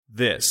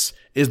This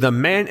is the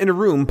Man in a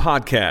Room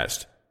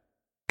podcast.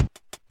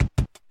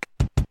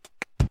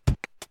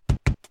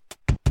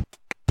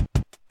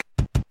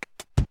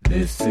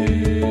 This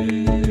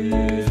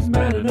is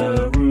Man in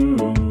a Room.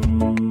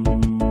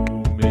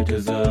 It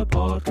is a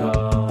podcast,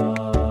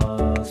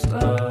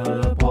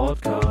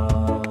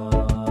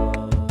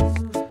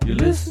 You're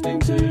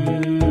listening to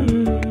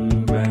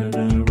Man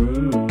in a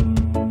Room.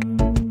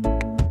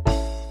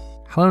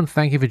 Hello and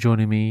thank you for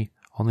joining me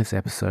on this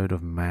episode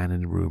of Man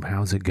in a Room.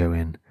 How's it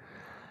going?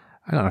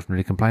 I got nothing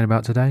really to complain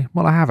about today.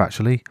 Well, I have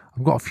actually.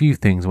 I've got a few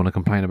things I want to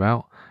complain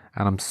about,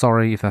 and I'm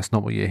sorry if that's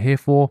not what you're here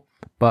for,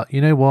 but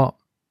you know what?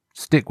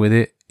 Stick with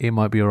it. It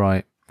might be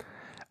alright.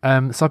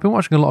 So I've been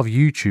watching a lot of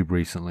YouTube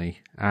recently,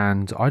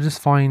 and I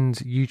just find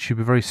YouTube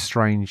a very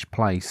strange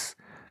place.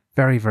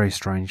 Very, very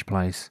strange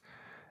place.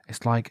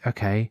 It's like,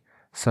 okay,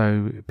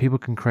 so people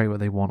can create what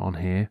they want on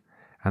here,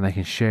 and they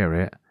can share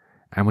it,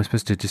 and we're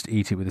supposed to just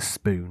eat it with a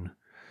spoon,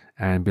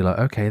 and be like,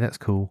 okay, that's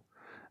cool.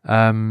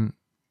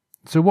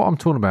 So what I'm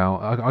talking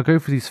about, I go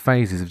through these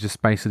phases of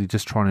just basically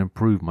just trying to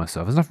improve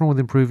myself. There's nothing wrong with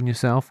improving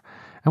yourself.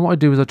 And what I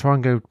do is I try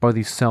and go by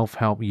these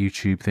self-help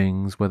YouTube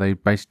things where they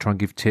basically try and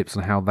give tips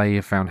on how they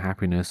have found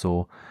happiness,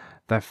 or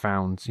they've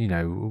found,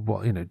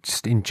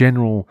 just in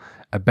general,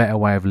 a better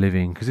way of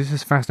living. Because it's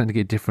just fascinating to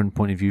get a different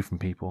point of view from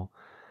people.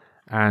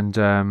 And,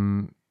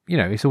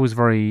 it's always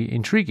very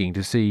intriguing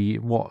to see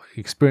what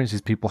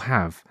experiences people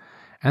have.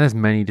 And there's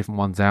many different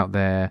ones out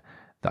there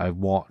that I've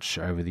watched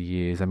over the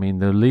years. I mean,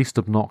 the least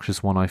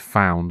obnoxious one I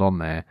found on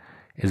there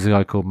is a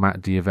guy called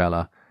Matt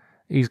D'Avella.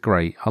 He's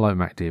great. I like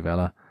Matt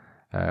D'Avella,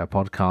 a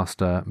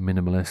podcaster,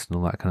 minimalist, and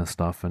all that kind of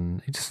stuff.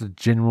 And he's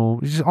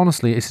just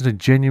honestly, it's just a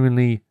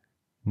genuinely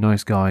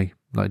nice guy,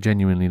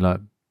 genuinely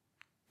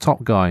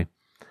top guy.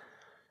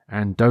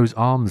 And those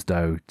arms,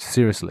 though,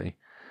 seriously.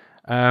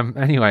 But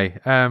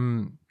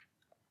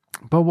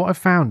what I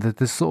found that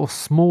the sort of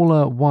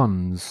smaller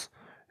ones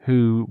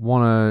who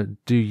want to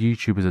do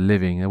YouTube as a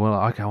living, they're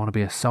like, okay, I want to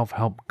be a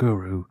self-help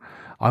guru.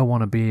 I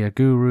want to be a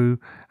guru,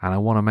 and I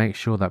want to make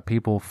sure that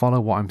people follow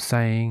what I'm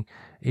saying,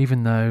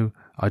 even though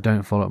I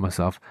don't follow it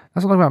myself.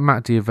 That's what I like about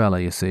Matt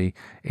D'Avella, you see,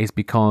 is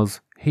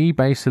because he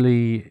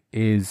basically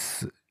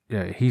is,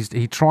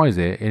 he tries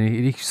it,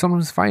 and he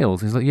sometimes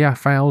fails. He's like, yeah, I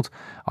failed.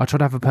 I tried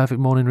to have a perfect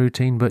morning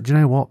routine, but do you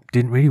know what?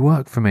 Didn't really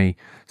work for me.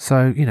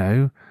 So,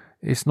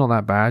 it's not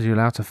that bad. You're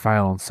allowed to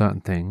fail on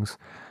certain things.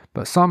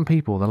 But some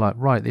people, they're like,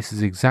 right, this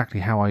is exactly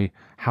how I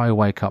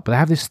wake up. But they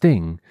have this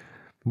thing,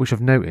 which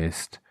I've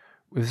noticed,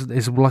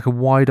 is like a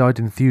wide-eyed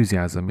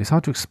enthusiasm. It's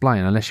hard to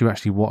explain unless you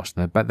actually watch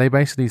them. But they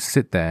basically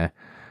sit there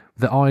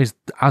with their eyes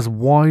as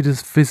wide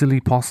as physically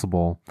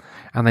possible,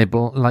 and they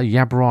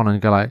yabber on and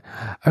go like,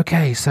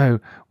 okay, so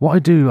what I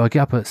do, I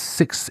get up at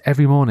 6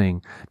 every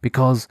morning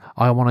because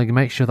I want to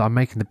make sure that I'm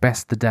making the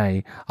best of the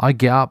day. I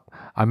get up,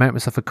 I make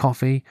myself a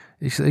coffee.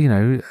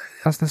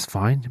 That's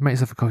fine. Make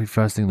yourself a coffee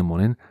first thing in the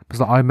morning.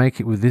 But I make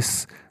it with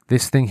this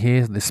thing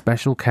here, this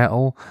special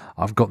kettle.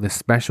 I've got this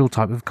special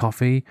type of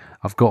coffee.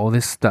 I've got all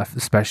this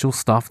special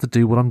stuff to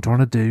do what I'm trying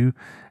to do.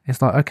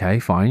 It's like, okay,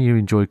 fine. You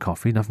enjoy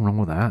coffee. Nothing wrong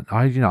with that.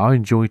 I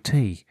enjoy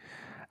tea.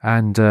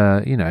 And,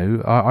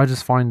 I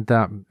just find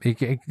that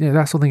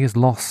that sort of thing is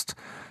lost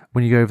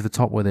when you go over the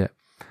top with it.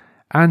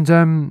 And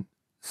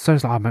so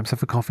it's like, I make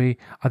myself a coffee.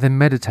 I then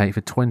meditate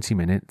for 20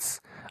 minutes.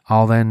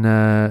 I'll then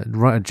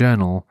write a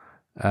journal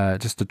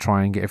just to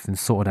try and get everything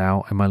sorted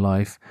out in my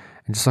life,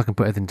 and just so I can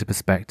put everything into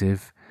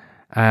perspective.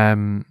 I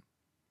used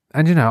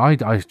to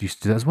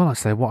do that as well. I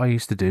say what I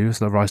used to do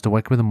is I used to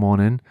wake up in the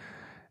morning.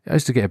 I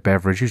used to get a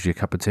beverage, usually a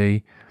cup of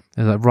tea.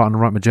 I was like, right, I'm going to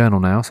write my journal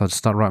now. So I just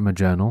start writing my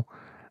journal.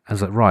 I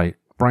was like, right,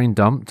 brain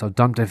dumped. I've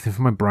dumped everything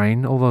from my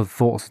brain, all the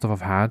thoughts and stuff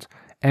I've had.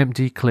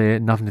 Empty, clear,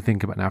 nothing to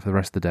think about now for the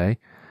rest of the day.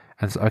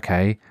 And it's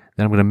okay.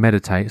 Then I'm going to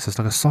meditate. So it's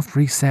like a soft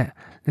reset.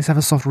 Let's have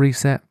a soft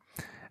reset.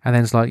 And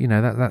then it's like,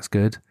 that's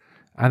good.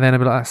 And then I'll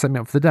be like, that set me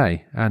up for the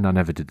day. And I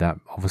never did that,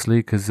 obviously,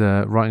 because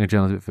writing a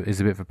journal is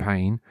a bit for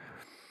pain.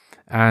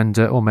 And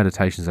or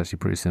meditation is actually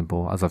pretty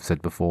simple, as I've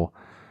said before.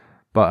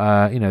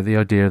 But, the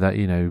idea that,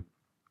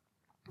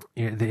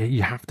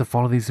 you have to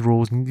follow these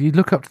rules. And you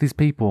look up to these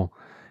people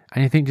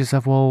and you think to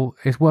yourself, well,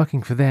 it's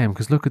working for them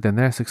because look at them.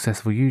 They're a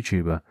successful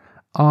YouTuber.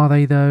 Are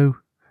they, though?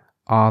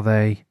 Are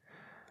they?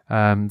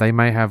 They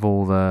may have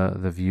all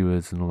the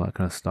viewers and all that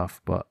kind of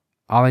stuff, but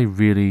are they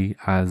really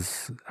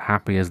as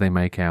happy as they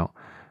make out?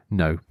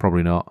 No,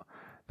 probably not.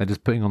 They're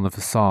just putting on the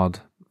facade.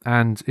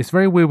 And it's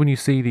very weird when you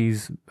see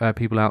these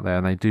people out there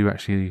and they do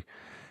actually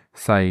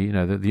say,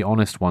 the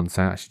honest ones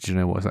say, actually, do you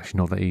know what? It's actually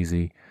not that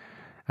easy.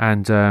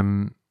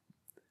 And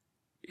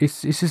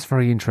it's just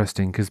very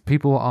interesting because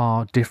people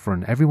are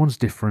different. Everyone's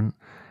different.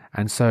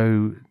 And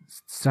so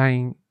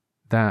saying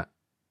that,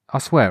 I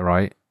swear,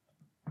 right?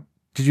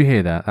 Did you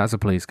hear that? That's a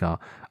police car.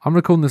 I'm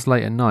recording this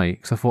late at night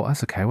because I thought,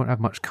 that's okay, I won't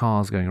have much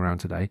cars going around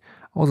today.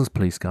 I was a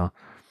police car.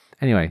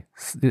 Anyway,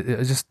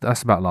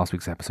 that's about last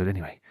week's episode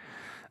anyway.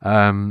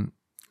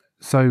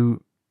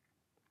 So,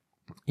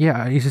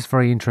 yeah, it's just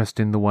very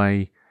interesting the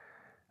way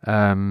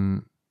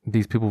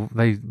these people,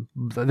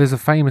 there's a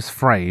famous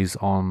phrase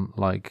on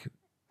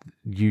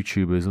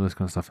YouTubers, all this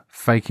kind of stuff,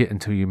 fake it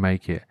until you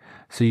make it.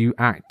 So you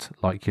act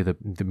like you're the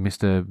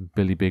Mr.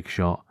 Billy Big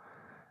Shot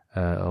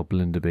or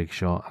Belinda Big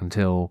Shot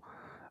until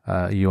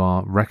you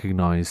are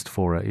recognized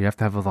for it. You have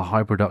to have all the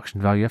high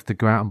production value. You have to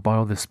go out and buy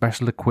all this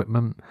special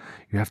equipment.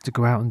 You have to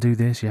go out and do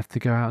this. You have to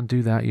go out and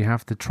do that. You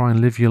have to try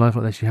and live your life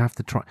like this. You have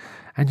to try.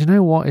 And you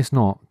know what? It's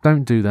not.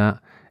 Don't do that.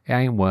 It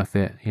ain't worth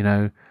it. You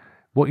know,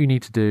 what you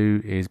need to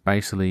do is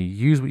basically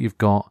use what you've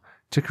got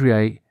to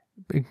create,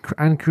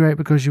 and create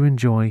because you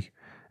enjoy,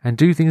 and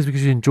do things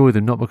because you enjoy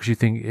them, not because you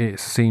think it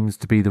seems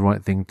to be the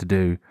right thing to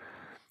do.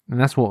 And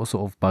that's what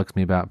sort of bugs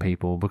me about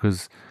people,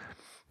 because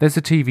there's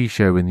a TV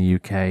show in the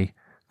UK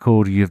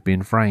called You've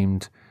Been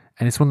Framed,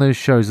 and it's one of those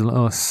shows that,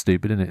 oh,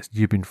 stupid, isn't it?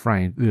 You've Been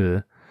Framed.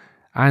 Ugh.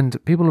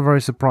 And people are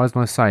very surprised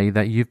when I say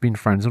that You've Been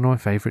Framed is one of my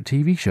favourite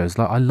TV shows.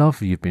 Like, I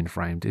love You've Been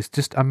Framed. It's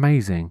just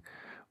amazing.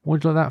 What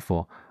do you like that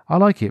for? I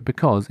like it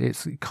because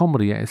it's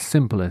comedy at its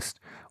simplest.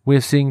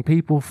 We're seeing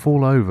people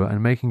fall over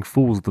and making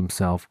fools of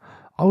themselves.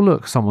 Oh,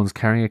 look, someone's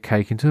carrying a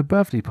cake into a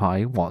birthday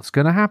party. What's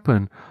going to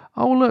happen?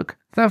 Oh, look,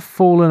 they've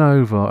fallen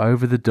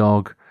over the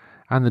dog,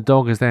 and the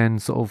dog has then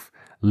sort of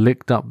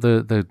licked up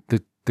the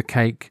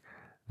cake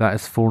that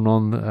has fallen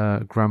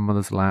on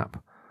grandmother's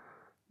lap.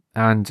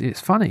 And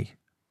it's funny.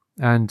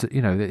 And,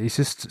 you know, it's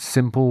just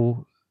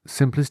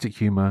simplistic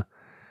humour.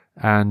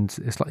 And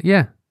it's like,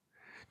 yeah,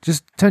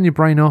 just turn your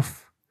brain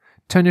off.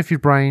 Turn off your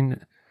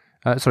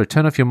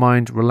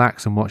mind,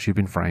 relax and watch You've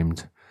Been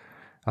Framed.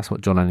 That's what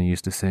John Lennon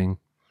used to sing.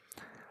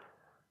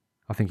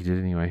 I think he did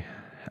anyway.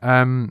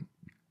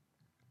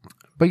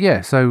 But yeah,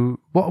 so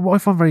what I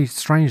find very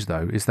strange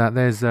though is that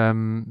there's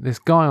this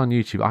guy on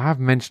YouTube. I have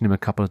mentioned him a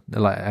couple of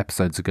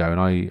episodes ago, and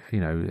I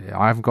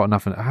haven't got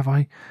enough. Have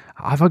I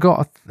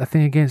got a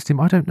thing against him?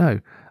 I don't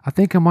know. I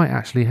think I might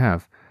actually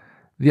have.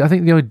 I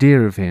think the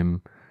idea of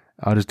him,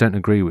 I just don't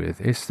agree with.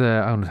 It's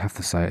I have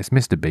to say it's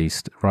Mr.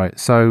 Beast, right?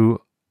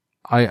 So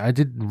I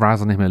did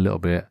razz on him a little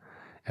bit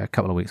a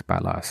couple of weeks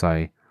back, like I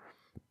say.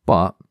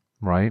 But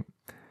right,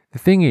 the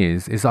thing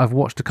is I've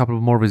watched a couple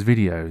of more of his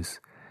videos.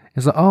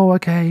 It's like, oh,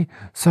 okay,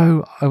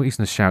 so he's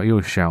gonna shout. He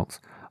always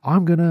shouts.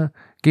 I'm gonna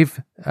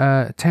give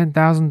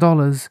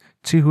 $10,000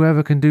 to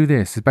whoever can do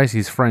this. It's basically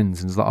his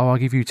friends, and it's like, oh, I'll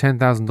give you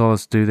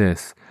 $10,000 to do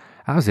this.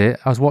 That was it.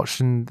 I was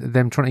watching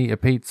them trying to eat a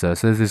pizza.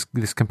 So there's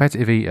this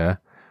competitive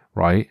eater,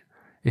 right?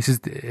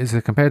 It's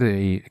a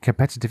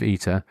competitive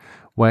eater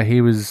where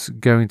he was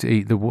going to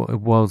eat the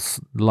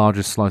world's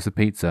largest slice of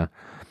pizza,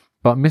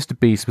 but Mr.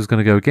 Beast was going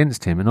to go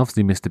against him, and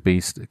obviously Mr.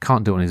 Beast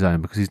can't do it on his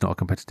own because he's not a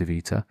competitive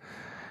eater,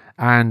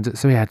 and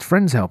so he had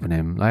friends helping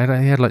him.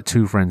 He had like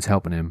 2 friends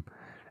helping him.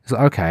 It's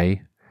like,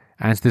 okay,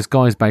 and so this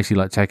guy's basically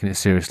like taking it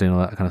seriously and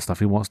all that kind of stuff.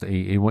 He wants to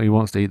eat. He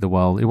wants to eat the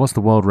world. He wants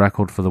the world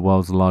record for the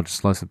world's largest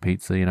slice of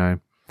pizza. You know,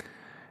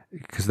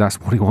 because that's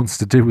what he wants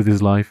to do with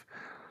his life.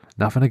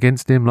 Nothing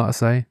against him, like I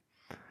say.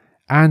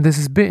 And there's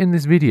this bit in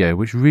this video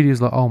which really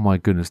is like, oh my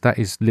goodness, that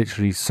is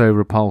literally so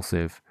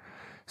repulsive.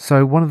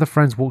 So one of the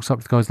friends walks up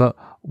to the guys like,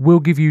 we'll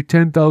give you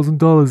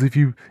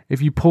 $10,000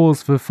 if you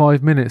pause for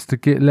 5 minutes to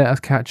let us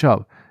catch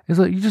up. It's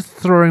like, you're just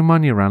throwing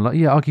money around. Like,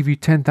 yeah, I'll give you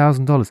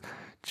 $10,000. Do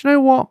you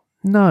know what?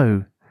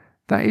 No,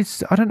 I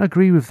don't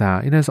agree with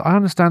that. You know, so I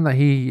understand that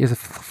he is a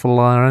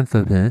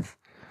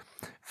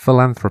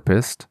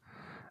philanthropist.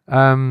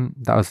 That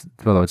was,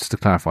 by the way, just to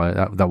clarify,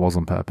 that was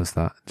on purpose.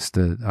 That just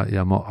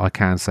I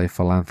can say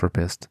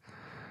philanthropist,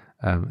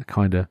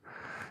 kind of.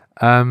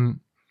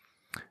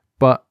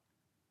 But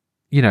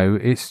you know,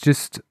 it's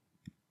just,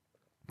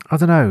 I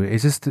don't know.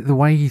 It's just the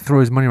way he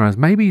throws money around.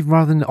 Maybe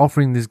rather than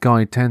offering this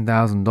guy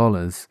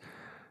 $10,000,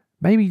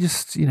 maybe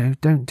just, you know,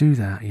 don't do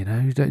that. You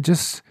know, don't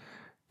just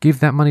give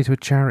that money to a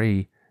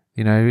charity.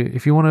 You know,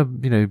 if you want to,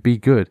 you know, be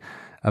good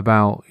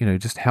about, you know,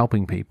 just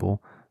helping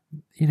people,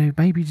 you know,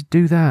 maybe just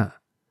do that.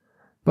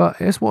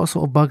 But it's what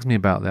sort of bugs me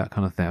about that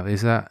kind of thing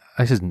is that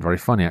this isn't very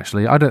funny,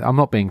 actually. I'm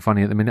not being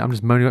funny at the minute. I'm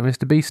just moaning about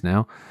Mr. Beast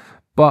now.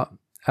 But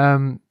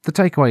the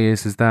takeaway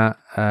is that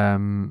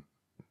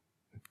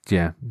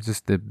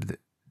just the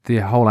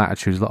whole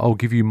attitude is like, I'll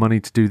give you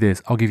money to do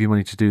this. I'll give you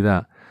money to do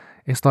that.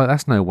 It's like,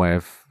 that's no way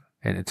of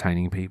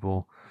entertaining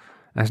people.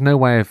 There's no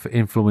way of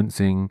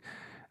influencing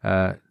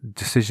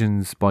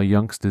decisions by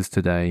youngsters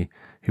today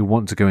who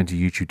want to go into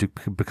YouTube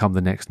to become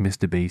the next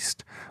Mr.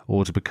 Beast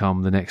or to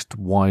become the next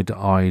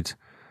wide-eyed,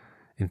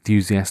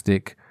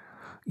 enthusiastic,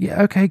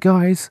 yeah, okay,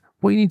 guys,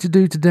 what you need to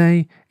do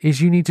today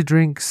is you need to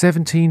drink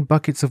 17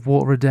 buckets of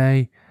water a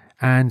day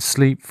and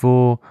sleep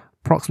for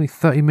approximately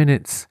 30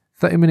 minutes,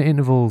 30-minute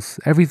intervals.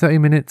 Every 30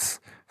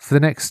 minutes for the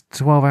next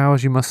 12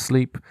 hours, you must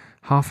sleep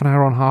half an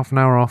hour on, half an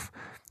hour off.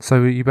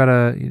 So you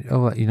better, you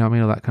know what I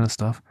mean, all that kind of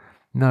stuff.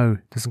 No,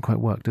 it doesn't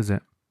quite work, does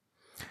it?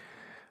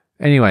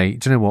 Anyway,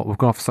 do you know what? We've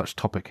gone off such a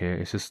topic here.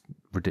 It's just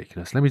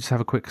ridiculous. Let me just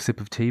have a quick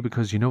sip of tea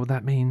because you know what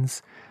that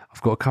means.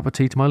 I've got a cup of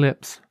tea to my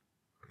lips.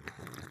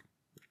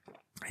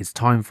 It's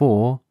time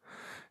for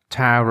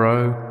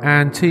Taro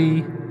and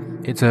Tea.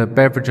 It's a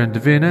beverage and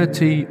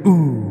divinity.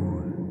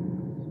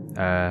 Ooh.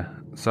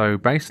 So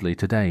basically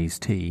today's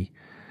tea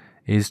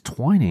is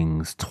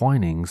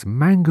Twinings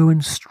mango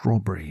and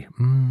strawberry.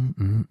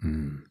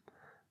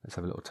 Let's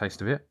have a little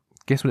taste of it.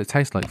 Guess what it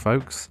tastes like,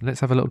 folks?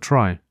 Let's have a little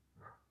try.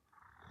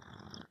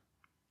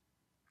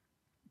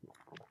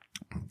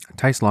 It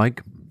tastes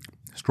like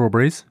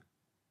strawberries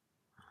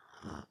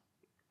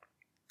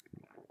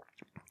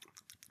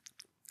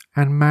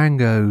and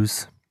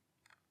mangoes.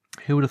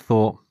 Who would have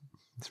thought?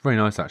 It's very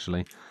nice,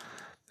 actually.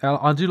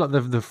 I do like the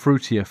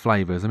fruitier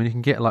flavours. I mean, you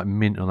can get like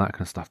mint and that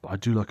kind of stuff, but I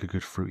do like a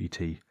good fruity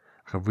tea.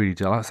 I really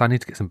do. So I need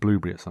to get some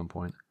blueberry at some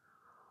point.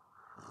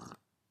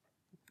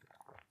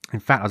 In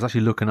fact, I was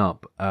actually looking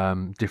up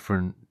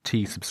different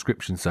tea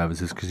subscription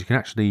services because you can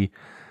actually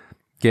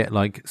get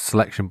like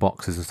selection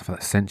boxes and stuff like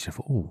that sent you.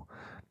 Oh,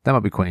 that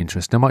might be quite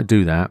interesting. I might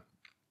do that,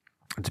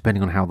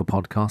 depending on how the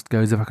podcast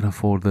goes. If I can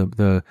afford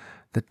the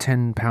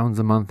 £10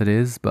 a month it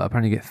is, but I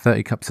apparently get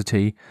 30 cups of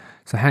tea.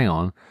 So hang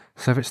on.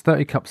 So if it's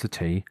 30 cups of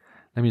tea,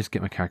 let me just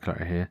get my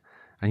calculator here.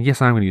 And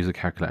yes, I'm going to use a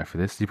calculator for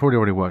this. You've probably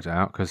already worked it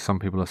out because some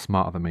people are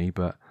smarter than me.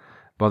 But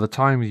by the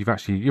time you've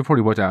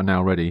probably worked it out now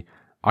already.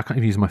 I can't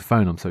even use my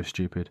phone. I'm so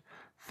stupid.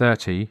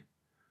 30.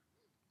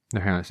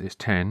 No, hang on. It's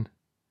 10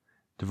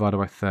 divided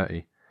by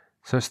 30.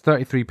 So it's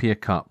 33p a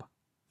cup.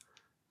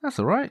 That's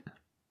all right.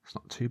 It's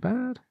not too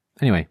bad.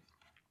 Anyway,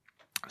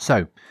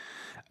 so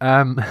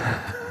I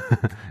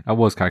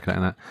was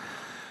calculating that.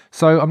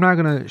 So I'm now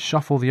going to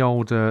shuffle the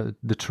old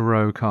the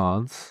tarot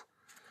cards,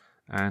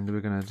 and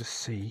we're going to just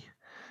see.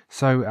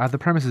 So the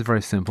premise is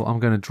very simple. I'm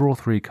going to draw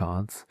 3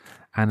 cards,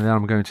 and then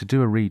I'm going to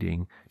do a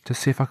reading to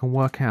see if I can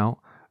work out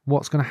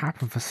what's going to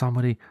happen for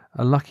somebody.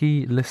 A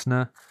lucky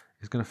listener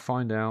is going to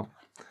find out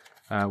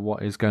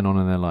what is going on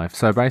in their life.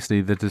 So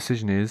basically, the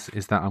decision is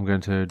that I'm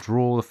going to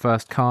draw the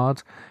first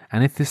card,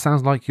 and if this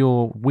sounds like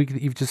your week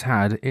that you've just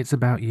had, it's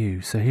about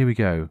you. So here we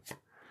go.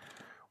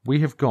 We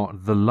have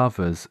got the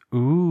Lovers.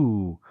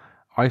 Ooh,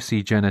 I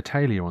see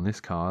genitalia on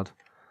this card.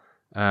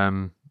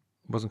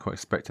 Wasn't quite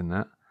expecting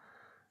that.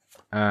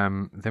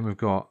 Then we've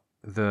got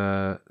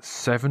the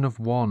 7 of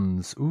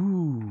Wands.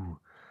 Ooh,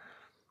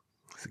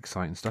 it's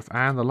exciting stuff.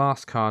 And the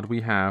last card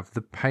we have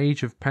the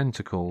Page of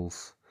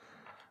Pentacles,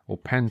 or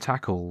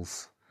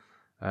Pentacles.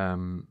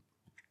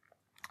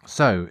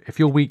 So if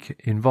your week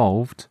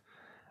involved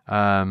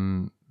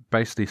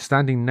basically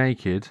standing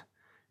naked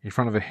in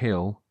front of a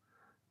hill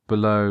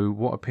below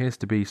what appears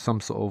to be some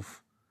sort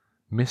of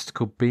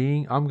mystical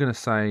being, I'm going to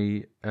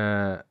say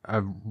a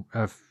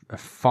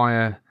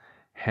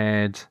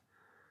fire-haired,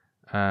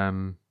 I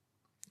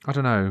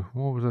don't know,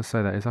 what would I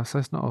say that is? I say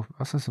it's not.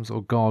 I say some sort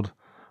of god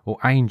or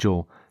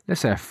angel.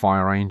 Let's say a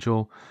fire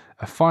angel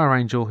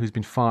who's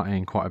been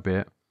farting quite a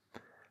bit.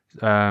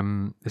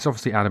 It's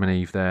obviously Adam and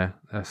Eve there.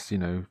 That's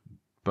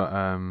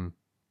but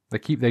they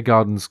keep their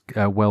gardens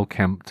well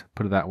kept.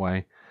 Put it that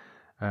way.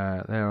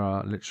 There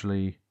are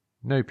literally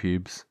no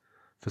pubes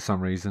for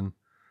some reason.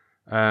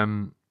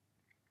 And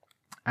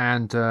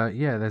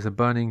there's a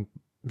burning.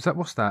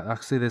 What's that? I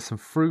see there's some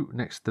fruit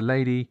next to the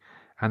lady,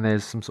 and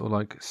there's some sort of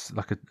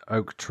like an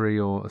oak tree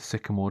or a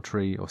sycamore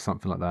tree or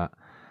something like that.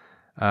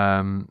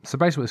 So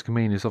basically what this can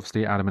mean is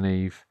obviously Adam and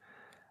Eve,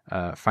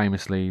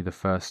 famously the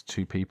first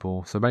 2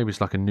 people. So maybe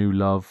it's like a new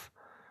love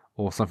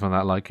or something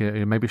like that. Like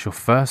maybe it's your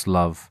first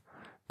love,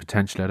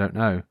 potentially. I don't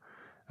know.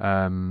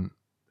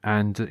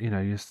 And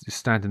you're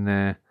standing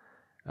there,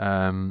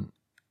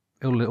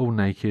 all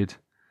naked,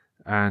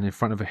 and in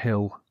front of a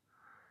hill,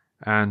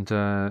 and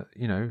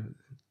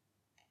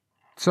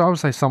So I would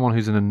say someone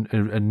who's in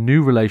a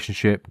new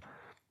relationship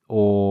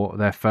or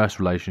their first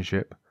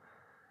relationship.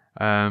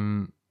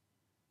 In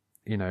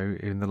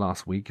the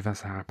last week, if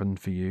that's happened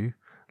for you,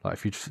 like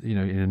if you in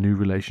a new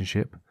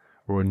relationship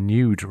or a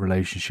nude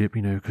relationship,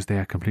 because they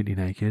are completely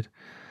naked.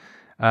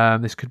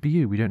 This could be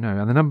you. We don't know.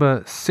 And the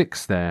number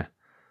 6 there,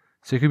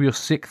 so it could be your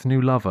 6th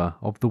new lover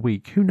of the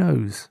week. Who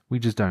knows? We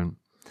just don't.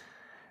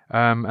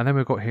 And then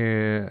we've got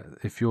here,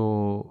 if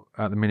you're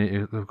at the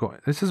minute, we've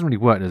got, this doesn't really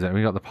work, does it?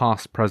 We've got the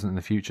past, present, and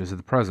the future. So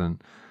the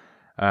present.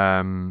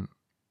 So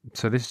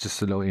this is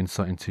just a little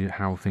insight into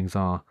how things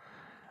are.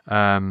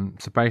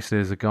 So basically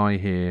there's a guy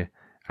here,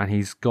 and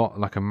he's got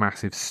like a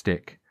massive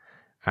stick,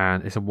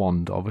 and it's a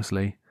wand,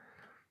 obviously.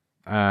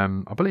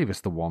 I believe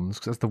it's the wands,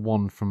 because that's the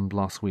wand from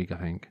last week, I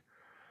think.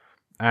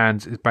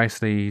 And it's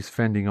basically, he's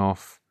fending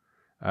off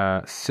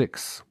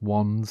 6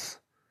 wands.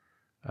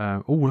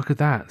 Oh, look at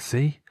that,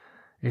 see?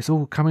 It's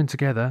all coming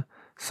together.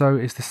 So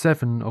it's the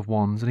 7 of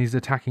wands, and he's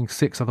attacking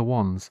 6 other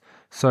wands.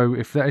 So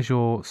if that is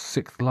your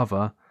 6th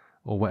lover,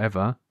 or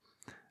whatever,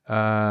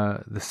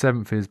 the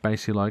 7th is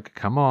basically like,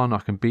 come on, I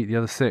can beat the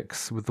other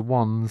 6 with the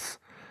wands.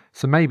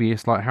 So maybe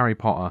it's like Harry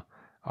Potter.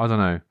 I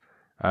don't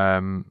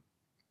know.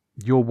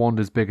 Your wand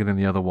is bigger than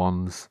the other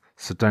wands,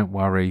 so don't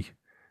worry.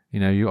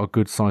 You got a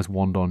good sized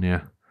wand on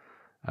you.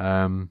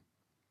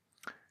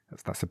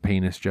 That's a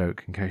penis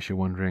joke, in case you're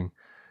wondering.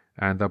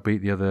 And they'll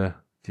beat the other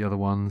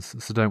ones,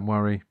 so don't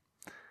worry.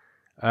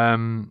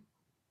 And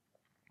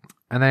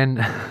then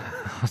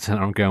I don't know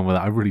where I'm going with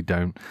that. I really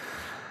don't.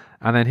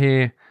 And then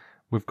here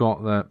we've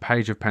got the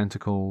Page of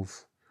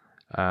Pentacles,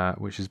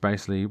 which is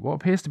basically what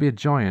appears to be a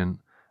giant.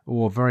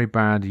 or very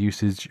bad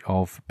usage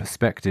of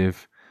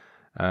perspective.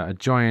 A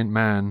giant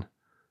man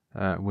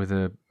with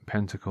a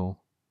pentacle,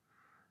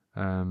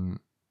 and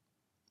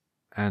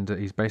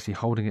he's basically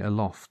holding it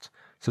aloft.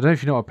 So I don't know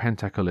if you know what a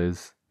pentacle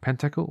is.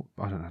 Pentacle?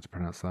 I don't know how to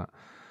pronounce that.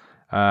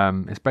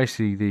 It's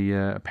basically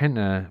the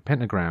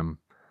pentagram,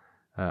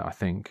 I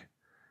think.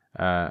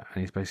 And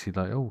he's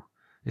basically like, oh,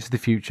 this is the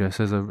future.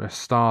 So there's a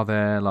star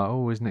there, like,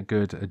 oh, isn't it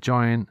good? A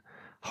giant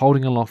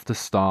holding aloft a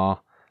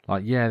star,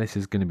 like, yeah, this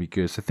is going to be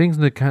good. So things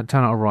are going to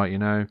turn out all right, you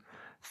know.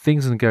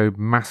 Things are going to go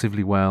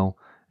massively well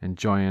and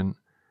giant.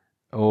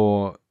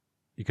 Or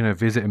you're going to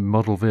visit a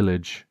model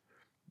village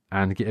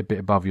and get a bit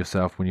above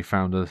yourself when you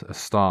found a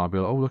star. Be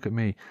like, oh, look at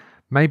me.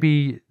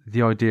 Maybe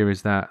the idea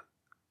is that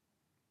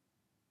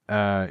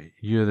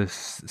you're the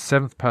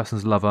seventh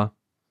person's lover.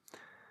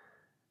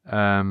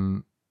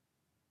 The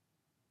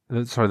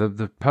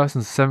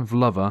person's seventh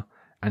lover,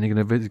 and you're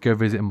going to go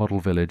visit a model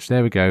village.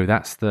 There we go.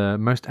 That's the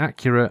most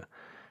accurate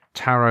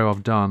tarot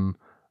I've done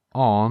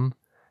on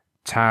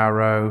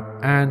Tarot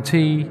and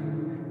Tea.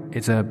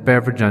 It's a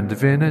beverage and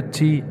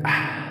divinity.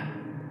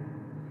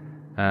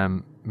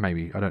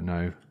 Maybe, I don't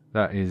know.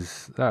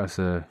 That's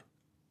a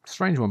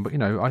strange one, but you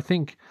know, I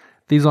think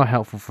these are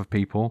helpful for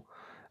people.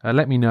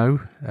 Let me know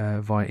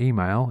via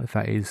email if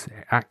that is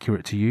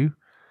accurate to you,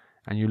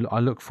 and I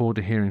look forward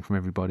to hearing from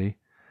everybody.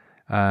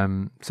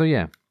 So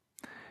yeah,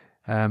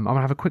 I'm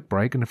gonna have a quick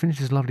break and finish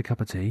this lovely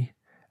cup of tea,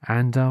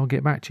 and I'll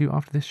get back to you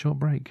after this short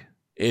break.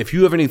 If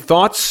you have any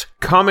thoughts,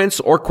 comments,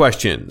 or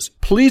questions,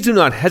 please do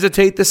not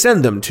hesitate to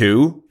send them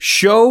to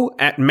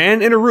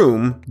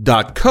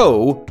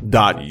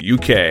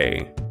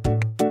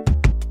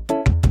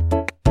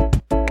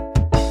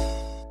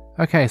show@maninaroom.co.uk.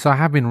 Okay, so I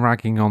have been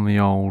ragging on the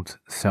old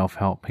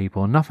self-help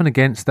people. Nothing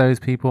against those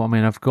people. I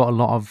mean, I've got a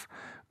lot of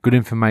good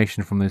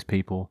information from those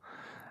people.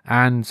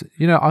 And,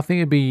 you know, I think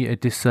it'd be a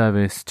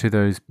disservice to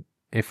those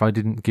if I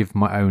didn't give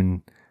my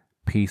own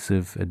piece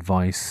of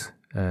advice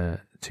to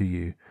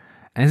you.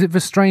 And it's a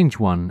strange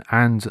one.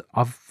 And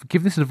I've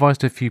given this advice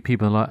to a few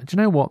people like, do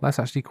you know what? That's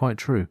actually quite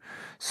true.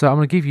 So I'm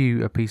going to give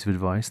you a piece of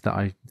advice that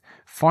I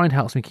find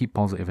helps me keep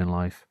positive in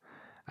life.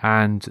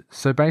 And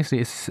so basically,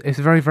 it's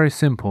very, very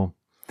simple.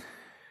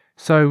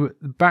 So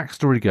the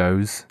backstory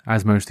goes,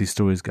 as most of these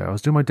stories go, I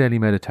was doing my daily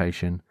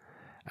meditation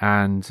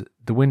and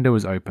the window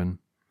was open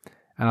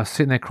and I was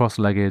sitting there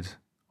cross-legged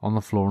on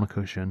the floor on a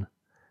cushion,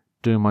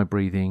 doing my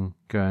breathing,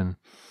 going,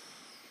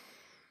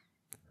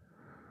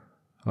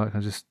 like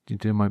I just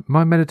do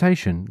my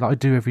meditation, like I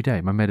do every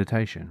day, my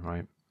meditation,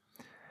 right?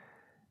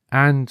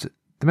 And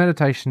the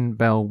meditation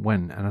bell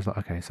went and I was like,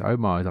 okay, so I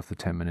opened my eyes after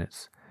 10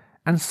 minutes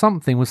and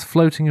something was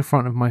floating in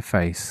front of my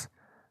face.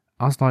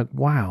 I was like,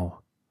 wow.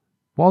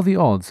 What are the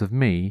odds of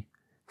me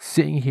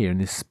sitting here in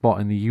this spot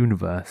in the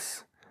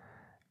universe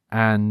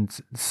and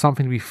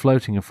something to be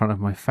floating in front of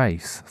my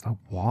face? I was like,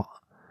 what?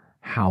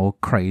 How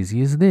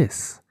crazy is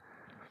this?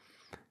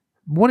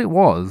 What it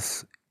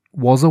was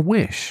a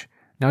wish.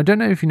 Now, I don't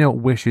know if you know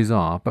what wishes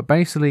are, but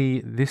basically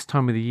this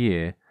time of the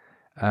year,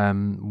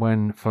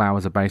 when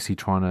flowers are basically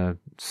trying to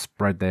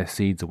spread their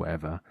seeds or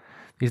whatever,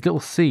 these little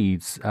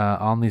seeds are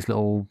on these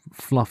little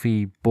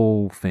fluffy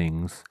ball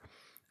things.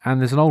 And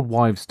there's an old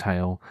wives'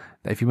 tale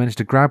that if you manage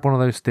to grab one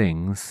of those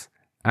things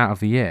out of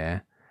the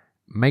air,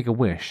 make a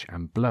wish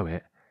and blow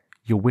it,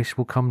 your wish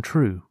will come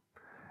true.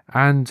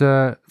 And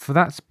for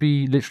that to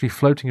be literally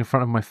floating in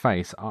front of my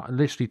face,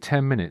 literally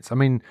 10 minutes, I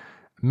mean,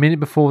 a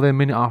minute before then, a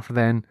minute after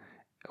then,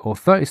 or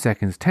 30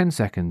 seconds, 10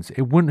 seconds,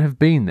 it wouldn't have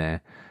been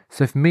there.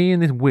 So for me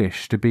and this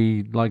wish to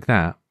be like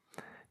that,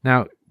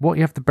 now, what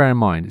you have to bear in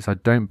mind is I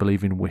don't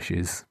believe in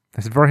wishes.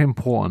 That's very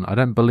important. I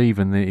don't believe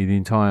in the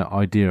entire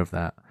idea of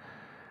that.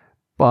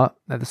 But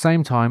at the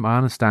same time, I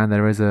understand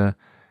there is a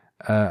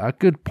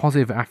good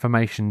positive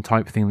affirmation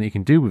type thing that you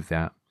can do with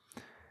that.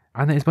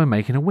 And that is by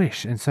making a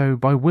wish. And so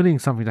by willing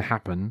something to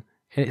happen,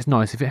 it's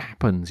nice if it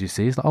happens, you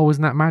see. It's like, oh,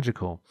 isn't that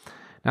magical?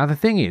 Now, the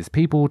thing is,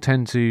 people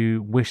tend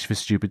to wish for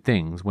stupid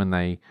things when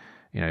they,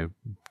 you know,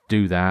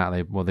 do that.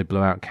 They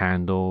blow out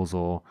candles,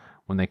 or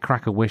when they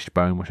crack a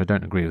wishbone, which I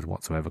don't agree with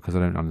whatsoever, because I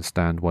don't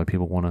understand why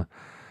people want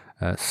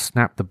to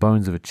snap the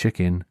bones of a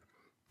chicken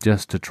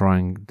just to try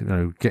and, you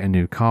know, get a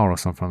new car or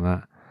something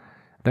like that.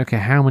 I don't care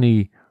how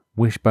many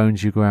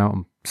wishbones you go out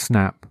and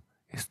snap.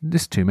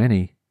 It's too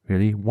many,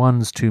 really.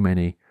 One's too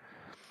many.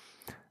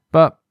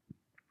 But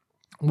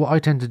what I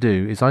tend to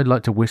do is I'd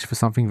like to wish for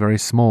something very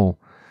small.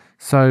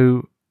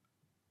 So,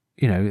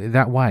 you know,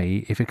 that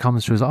way, if it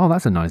comes through as, oh,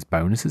 that's a nice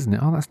bonus, isn't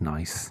it? Oh, that's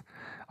nice.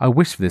 I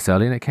wished for this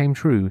earlier and it came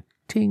true.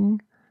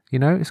 Ting! You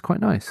know, it's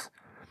quite nice.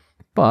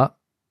 But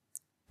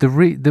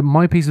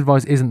my piece of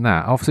advice isn't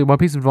that. Obviously, my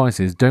piece of advice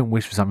is don't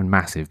wish for something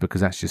massive, because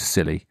that's just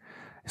silly.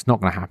 It's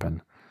not going to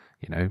happen.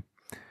 You know,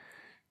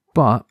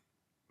 but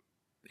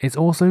it's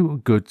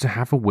also good to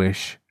have a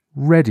wish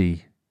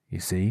ready, you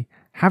see.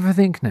 Have a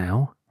think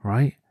now,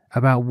 right,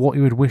 about what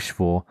you would wish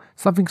for.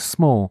 Something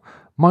small.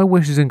 My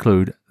wishes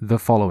include the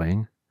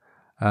following.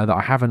 That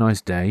I have a nice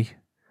day,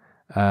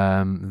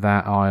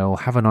 that I'll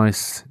have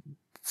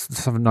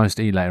something nice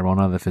to eat later on,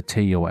 either for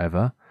tea or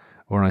whatever,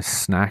 or a nice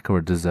snack or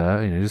a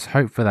dessert. Just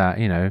hope for that.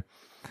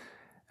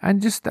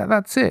 And just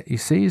that's it. You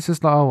see, it's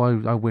just like,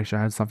 I wish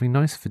I had something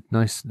nice for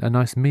a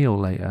nice meal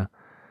later.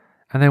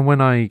 And then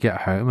when I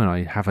get home and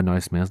I have a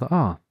nice meal, it's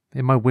like,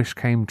 my wish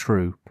came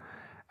true.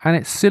 And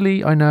it's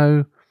silly, I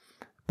know,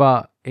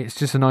 but it's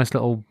just a nice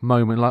little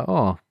moment, like,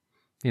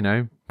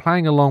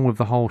 playing along with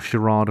the whole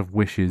charade of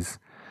wishes.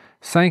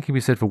 Same can be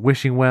said for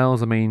wishing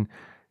wells. I mean,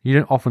 you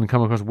don't often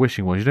come across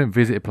wishing wells. You don't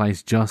visit a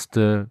place just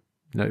to,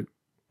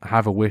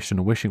 have a wish and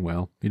a wishing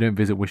well. You don't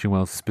visit wishing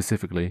wells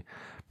specifically.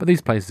 But these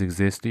places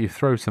exist. You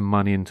throw some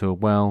money into a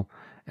well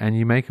and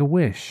you make a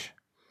wish.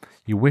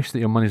 You wish that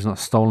your money is not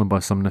stolen by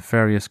some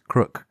nefarious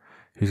crook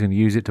who's going to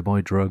use it to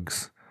buy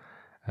drugs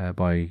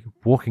by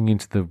walking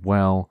into the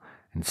well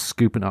and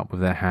scooping it up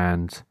with their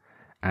hand.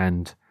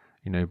 And,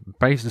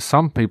 basically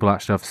some people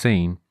actually I've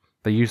seen,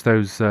 they use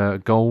those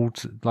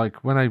gold,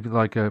 like when they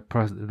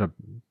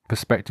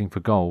prospecting for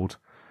gold.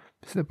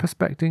 Is it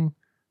prospecting?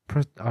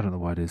 I don't know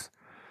what it is.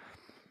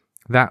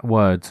 That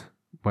word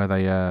where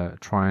they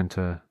trying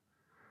to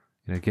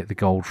get the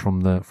gold from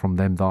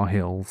them thar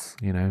hills,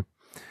 and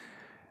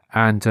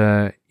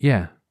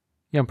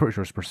I'm pretty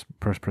sure it's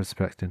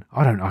prospecting.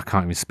 I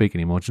can't even speak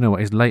anymore. Do you know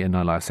what? It's late at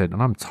night, like I said,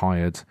 and I'm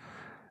tired.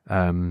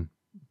 But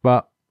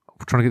we're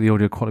trying to get the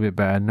audio quite a bit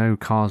better. No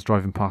cars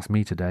driving past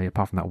me today,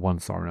 apart from that one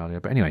siren earlier.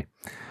 But anyway,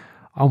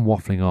 I'm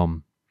waffling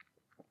on.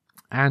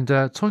 And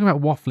talking about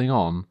waffling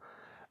on,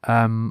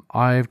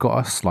 I've got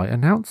a slight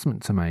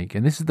announcement to make,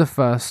 and this is the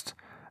first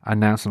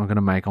announcement I'm going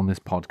to make on this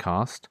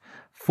podcast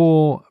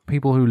for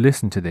people who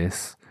listen to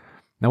this.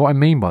 Now, what I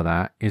mean by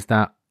that is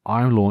that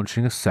I'm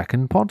launching a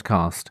second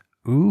podcast.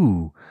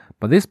 Ooh,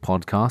 but this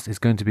podcast is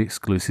going to be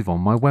exclusive on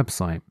my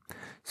website.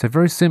 So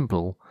very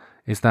simple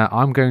is that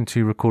I'm going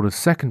to record a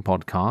second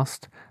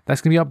podcast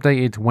that's going to be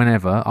updated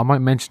whenever. I might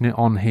mention it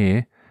on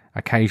here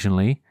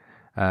occasionally,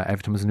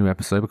 every time there's a new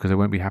episode, because it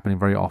won't be happening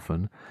very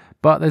often.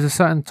 But there's a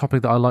certain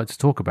topic that I like to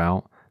talk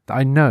about that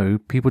I know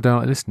people don't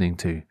like listening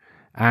to.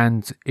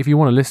 And if you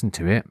want to listen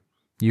to it,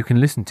 you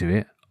can listen to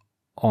it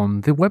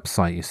on the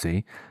website, you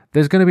see.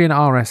 There's going to be an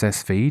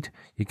RSS feed.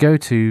 You go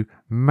to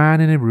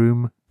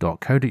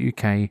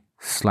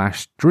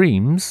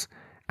maninaroom.co.uk/dreams,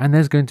 and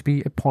there's going to be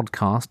a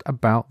podcast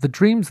about the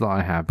dreams that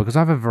I have, because I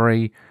have a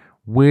very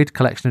weird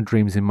collection of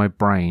dreams in my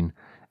brain,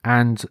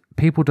 and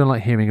people don't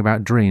like hearing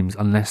about dreams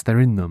unless they're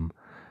in them.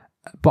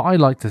 But I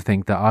like to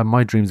think that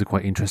my dreams are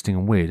quite interesting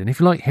and weird. And if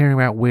you like hearing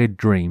about weird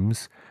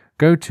dreams,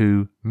 go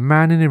to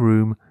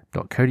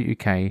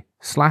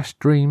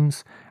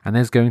maninaroom.co.uk/dreams, and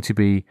there's going to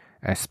be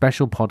a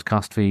special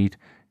podcast feed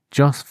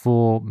just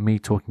for me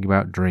talking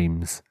about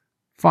dreams.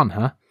 Fun,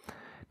 huh?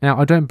 Now,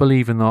 I don't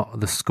believe in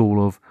the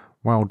school of,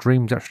 well,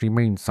 dreams actually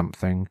mean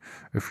something.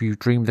 If you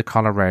dream the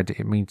colour red,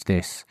 it means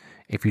this.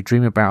 If you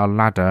dream about a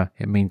ladder,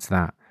 it means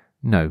that.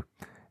 No.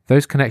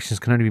 Those connections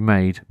can only be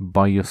made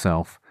by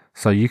yourself.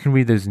 So you can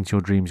read those into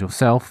your dreams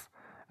yourself,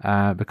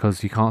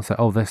 because you can't say,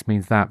 oh, this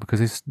means that,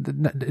 because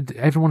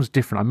everyone's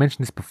different. I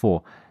mentioned this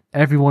before.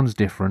 Everyone's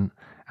different,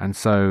 and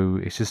so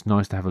it's just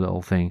nice to have a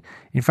little thing.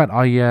 In fact,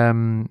 I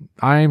am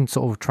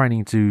sort of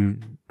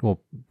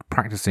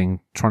practicing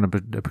trying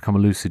to become a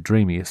lucid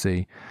dreamer, you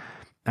see.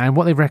 And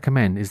what they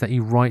recommend is that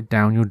you write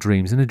down your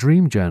dreams in a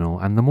dream journal,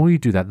 and the more you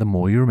do that, the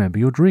more you remember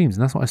your dreams,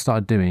 and that's what I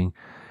started doing.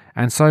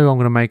 And so I'm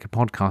going to make a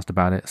podcast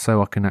about it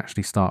so I can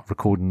actually start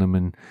recording them.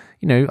 And,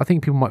 I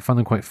think people might find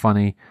them quite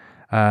funny.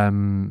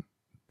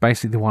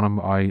 Basically, the one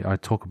I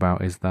talk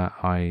about is that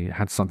I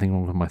had something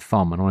wrong with my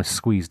thumb, and when I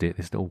squeezed it,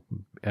 this little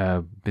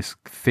this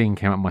thing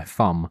came out of my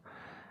thumb,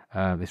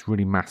 this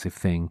really massive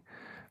thing.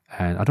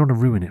 And I don't want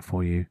to ruin it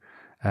for you,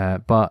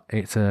 but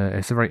it's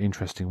a very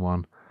interesting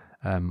one.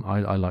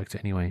 I liked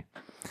it anyway.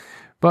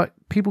 But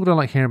people don't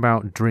like hearing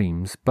about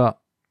dreams, but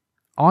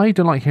I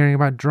don't like hearing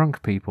about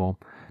drunk people.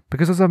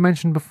 Because as I've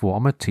mentioned before,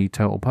 I'm a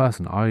teetotal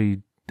person.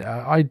 I've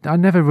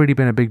never really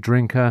been a big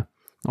drinker.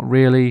 Not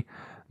really.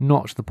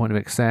 Not to the point of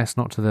excess.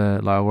 Not to the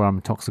where I'm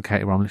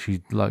intoxicated, where I'm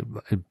literally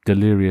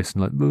delirious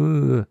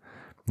and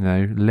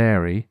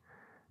Larry.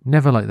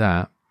 Never like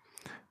that.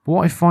 But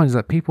what I find is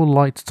that people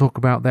like to talk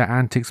about their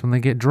antics when they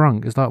get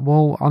drunk. It's like,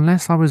 well,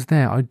 unless I was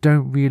there, I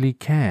don't really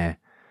care.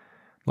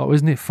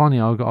 Isn't it funny?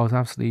 I was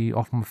absolutely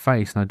off my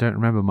face and I don't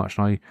remember much.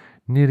 And I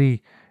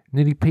nearly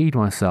peed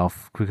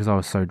myself because I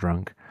was so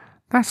drunk.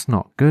 That's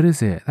not good,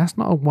 is it? That's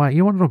not a way.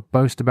 You want to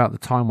boast about the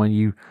time when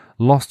you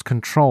lost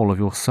control of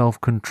your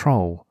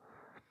self-control.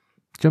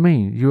 Do you know what I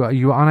mean?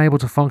 You were unable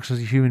to function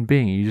as a human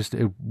being. You just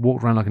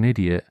walked around like an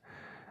idiot,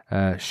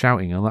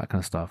 shouting and all that kind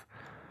of stuff.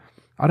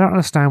 I don't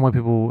understand why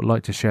people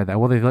like to share that.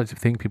 Well, they like to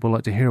think people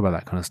like to hear about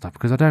that kind of stuff,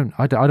 because I don't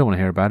want to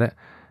hear about it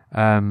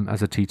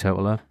as a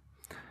teetotaler.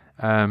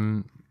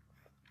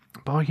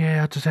 But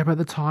yeah, I just say about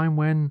the time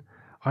when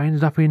I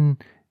ended up in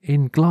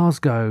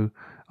Glasgow.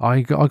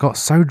 I got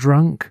so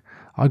drunk.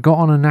 I got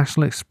on a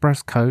National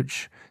Express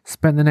coach,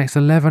 spent the next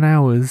 11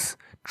 hours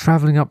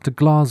travelling up to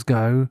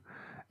Glasgow.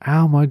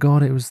 Oh my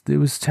God, it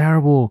was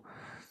terrible.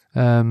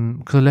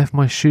 Because I left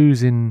my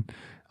shoes in,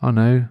 I don't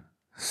know,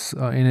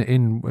 I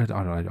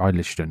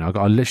literally don't know.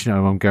 I literally don't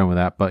know where I'm going with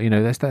that. But,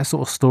 there's that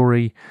sort of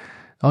story.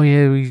 Oh,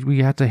 yeah, we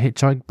had to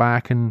hitchhike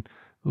back and...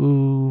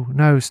 Ooh,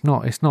 no, it's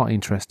not. It's not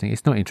interesting.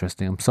 It's not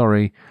interesting. I'm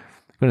sorry.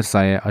 I'm going to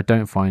say it. I don't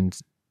even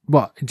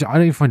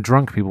find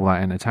drunk people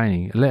that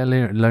entertaining, let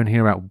alone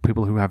hear about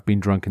people who have been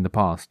drunk in the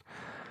past.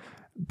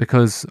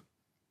 Because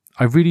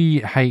I really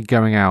hate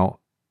going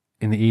out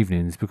in the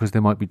evenings because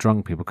there might be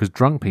drunk people. Because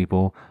drunk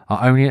people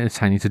are only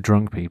entertaining to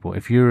drunk people.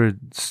 If you're a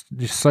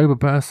sober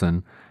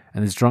person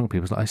and there's drunk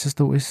people, it's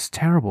just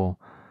terrible.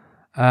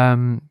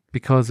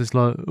 Because it's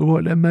like, oh,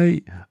 what there,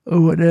 mate?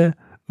 Oh, what there?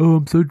 Oh,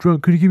 I'm so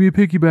drunk. Could you give me a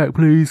piggyback,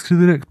 please, to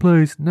the next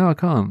place? No, I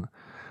can't.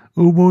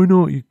 Oh, why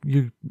not?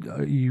 You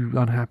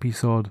unhappy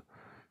sod.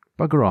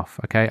 Bugger off,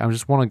 okay? I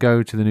just want to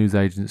go to the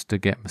newsagents to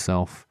get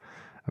myself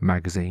a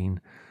magazine,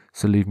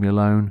 so leave me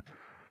alone.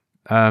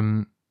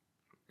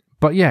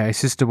 But yeah,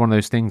 it's just one of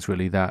those things,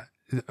 really, that,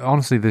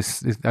 honestly,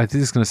 this is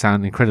going to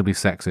sound incredibly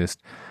sexist,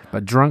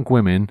 but drunk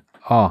women,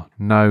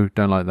 no,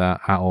 don't like that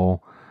at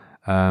all.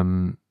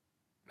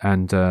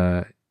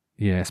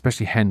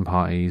 Especially hen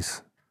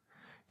parties.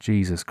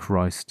 Jesus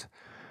Christ.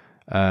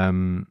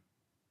 A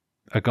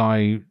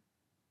guy...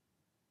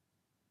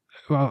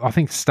 Well, I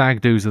think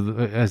stag do's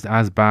are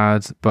as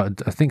bad,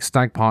 but I think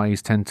stag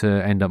parties tend to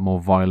end up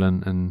more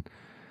violent and,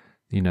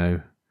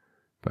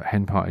 but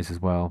hen parties as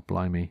well,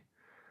 blimey.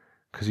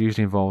 Because it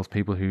usually involves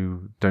people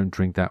who don't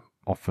drink that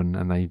often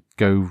and they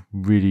go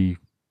really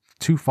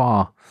too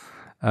far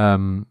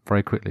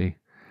very quickly.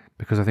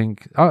 Because I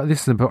think,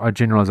 this is a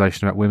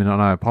generalisation about women,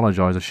 and I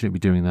apologise, I shouldn't be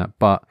doing that,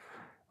 but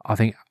I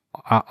think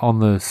on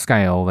the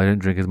scale, they don't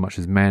drink as much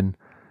as men,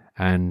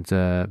 and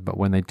but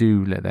when they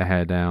do let their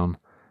hair down,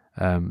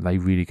 they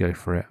really go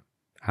for it,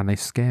 and they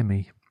scare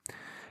me.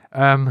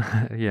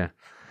 Yeah.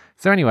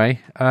 So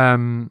anyway,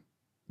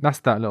 that's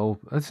that little.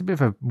 It's a bit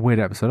of a weird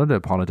episode. I do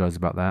apologise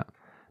about that,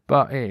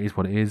 but it is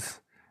what it is.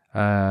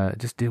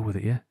 Just deal with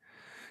it, yeah.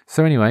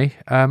 So anyway,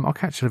 I'll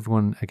catch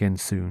everyone again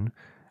soon,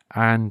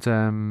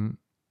 and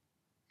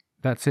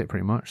that's it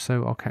pretty much.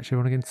 So I'll catch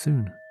everyone again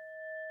soon.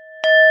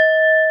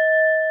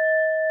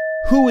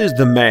 Who is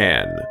the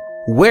man?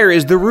 Where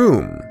is the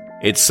room?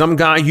 It's some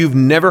guy you've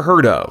never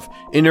heard of,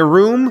 in a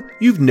room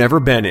you've never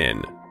been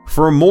in.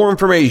 For more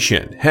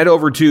information, head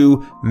over to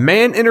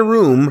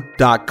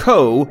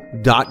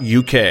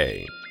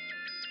maninaroom.co.uk.